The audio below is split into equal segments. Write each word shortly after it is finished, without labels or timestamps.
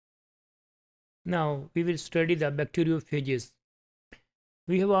Now we will study the bacteriophages.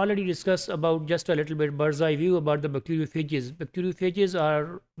 We have already discussed about just a little bit bird's eye view about the bacteriophages. Bacteriophages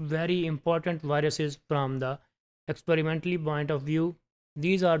are very important viruses from the experimentally point of view.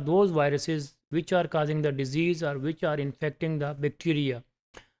 These are those viruses which are causing the disease or which are infecting the bacteria.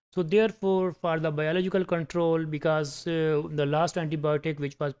 So therefore, for the biological control, because the last antibiotic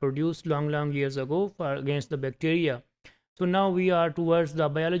which was produced long years ago for against the bacteria, so now we are towards the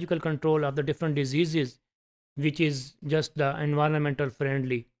biological control of the different diseases, which is just the environmental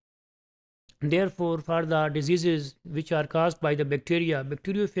friendly. Therefore, for the diseases which are caused by the bacteria,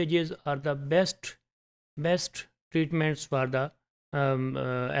 bacteriophages are the best treatments for the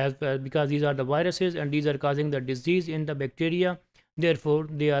because these are the viruses and these are causing the disease in the bacteria. Therefore,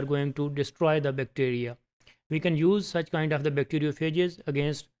 they are going to destroy the bacteria. We can use such kind of the bacteriophages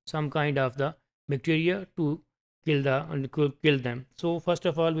against some kind of the bacteria to kill them. So first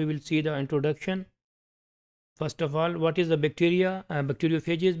of all, we will see the introduction. First of all, what is the bacteria?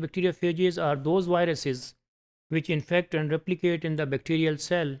 Bacteriophages. Bacteriophages are those viruses which infect and replicate in the bacterial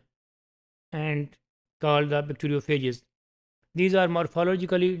cell and called the bacteriophages. These are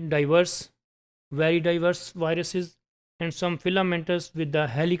morphologically diverse, very diverse viruses, and some filamentous with the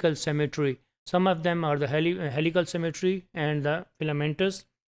helical symmetry. Some of them are the helical symmetry and the filamentous,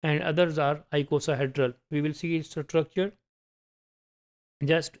 and others are icosahedral. We will see its structure.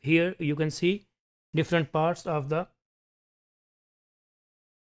 Just here you can see different parts of the.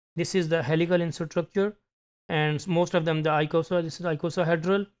 This is the helical in structure, and most of them the icosa. This is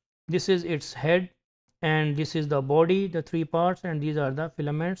icosahedral. This is its head, and this is the body, the three parts, and these are the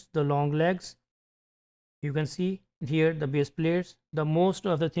filaments, the long legs. You can see here the base plates. The most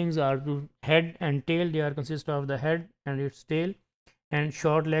of the things are the head and tail. They are consist of the head and its tail, and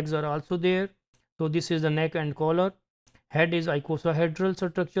short legs are also there. So this is the neck and collar. Head is icosahedral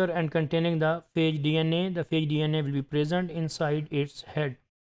structure and containing the phage DNA. The phage DNA will be present inside its head.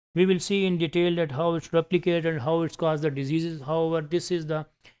 We will see in detail that how it's replicated and how it's caused the diseases. However, this is the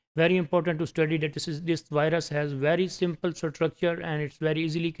very important to study that this virus has very simple structure and it's very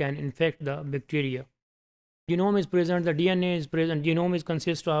easily can infect the bacteria. Genome is present, the DNA is present. Genome is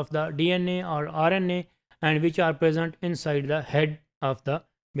consists of the DNA or RNA and which are present inside the head of the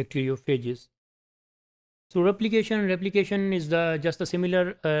bacteriophages. So replication is the just a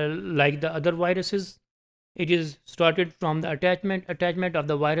similar like the other viruses. It is started from the attachment of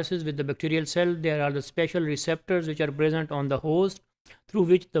the viruses with the bacterial cell. There are the special receptors which are present on the host through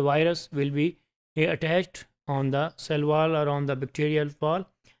which the virus will be attached on the cell wall or on the bacterial wall,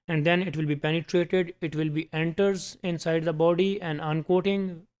 and then it will be penetrated. It will be enters inside the body and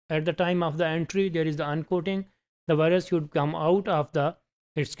uncoating. At the time of the entry, there is the uncoating. The virus should come out of the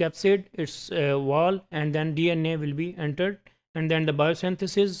its capsid, its wall, and then DNA will be entered, and then the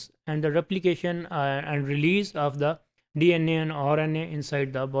biosynthesis and the replication and release of the DNA and RNA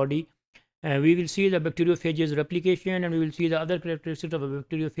inside the body. We will see the bacteriophages replication and we will see the other characteristics of a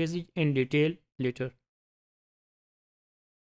bacteriophage in detail later.